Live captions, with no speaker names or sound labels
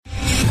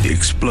The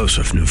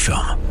explosive new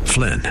film,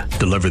 Flynn,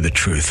 deliver the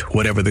truth,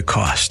 whatever the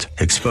cost,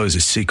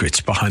 exposes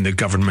secrets behind the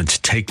government's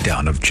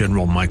takedown of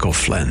General Michael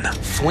Flynn.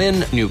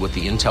 Flynn knew what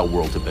the intel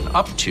world had been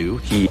up to.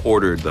 He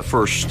ordered the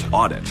first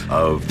audit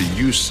of the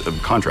use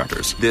of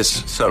contractors.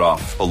 This set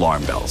off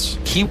alarm bells.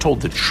 He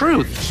told the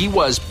truth. He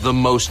was the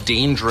most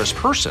dangerous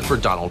person for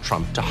Donald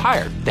Trump to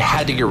hire. They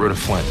had to get rid of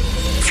Flynn.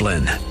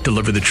 Flynn,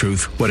 deliver the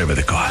truth, whatever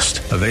the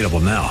cost. Available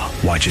now.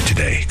 Watch it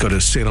today. Go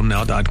to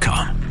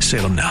salemnow.com.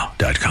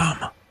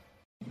 salemnow.com.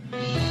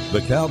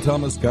 The Cal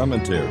Thomas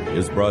Commentary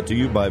is brought to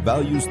you by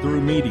Values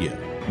Through Media.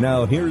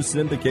 Now here's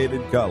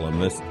syndicated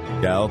columnist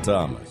Cal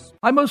Thomas.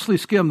 I mostly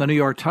skim the New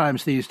York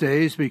Times these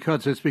days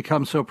because it's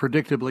become so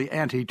predictably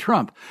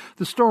anti-Trump.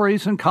 The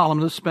stories and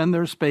columnists spend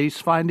their space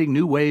finding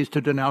new ways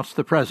to denounce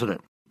the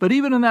president. But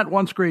even in that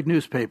once great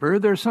newspaper,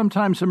 there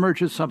sometimes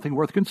emerges something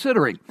worth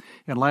considering.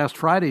 In last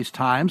Friday's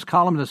Times,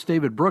 columnist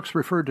David Brooks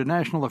referred to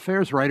national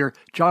affairs writer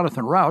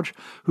Jonathan Rauch,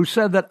 who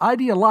said that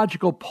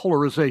ideological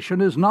polarization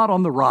is not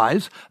on the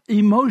rise,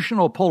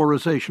 emotional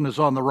polarization is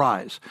on the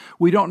rise.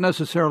 We don't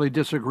necessarily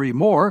disagree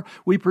more,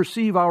 we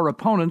perceive our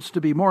opponents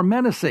to be more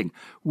menacing,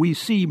 we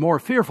see more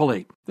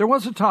fearfully. There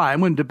was a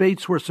time when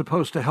debates were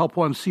supposed to help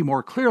one see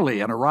more clearly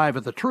and arrive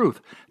at the truth.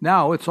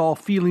 Now it's all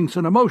feelings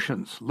and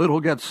emotions.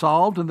 Little gets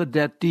solved and the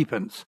debt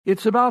deepens.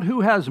 It's about who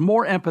has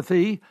more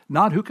empathy,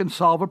 not who can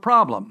solve a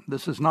problem.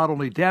 This is not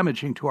only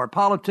damaging to our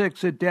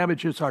politics, it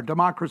damages our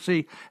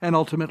democracy and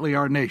ultimately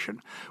our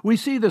nation. We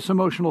see this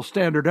emotional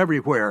standard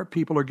everywhere.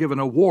 People are given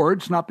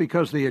awards not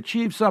because they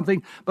achieved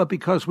something, but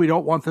because we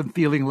don't want them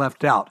feeling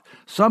left out.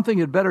 Something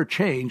had better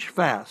change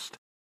fast.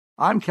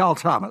 I'm Cal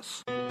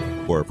Thomas.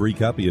 For a free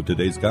copy of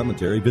today's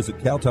commentary, visit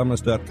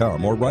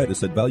calthomas.com or write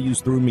us at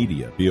Values Through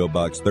Media, P.O.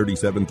 Box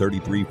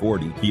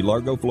 373340, Key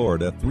Largo,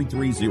 Florida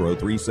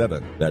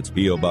 33037. That's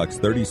P.O. Box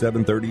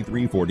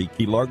 373340,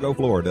 Key Largo,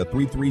 Florida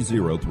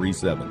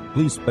 33037.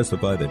 Please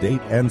specify the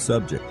date and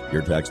subject.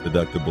 Your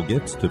tax-deductible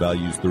gifts to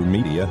Values Through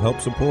Media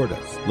help support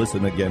us.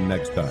 Listen again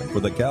next time for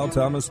the Cal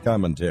Thomas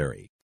Commentary.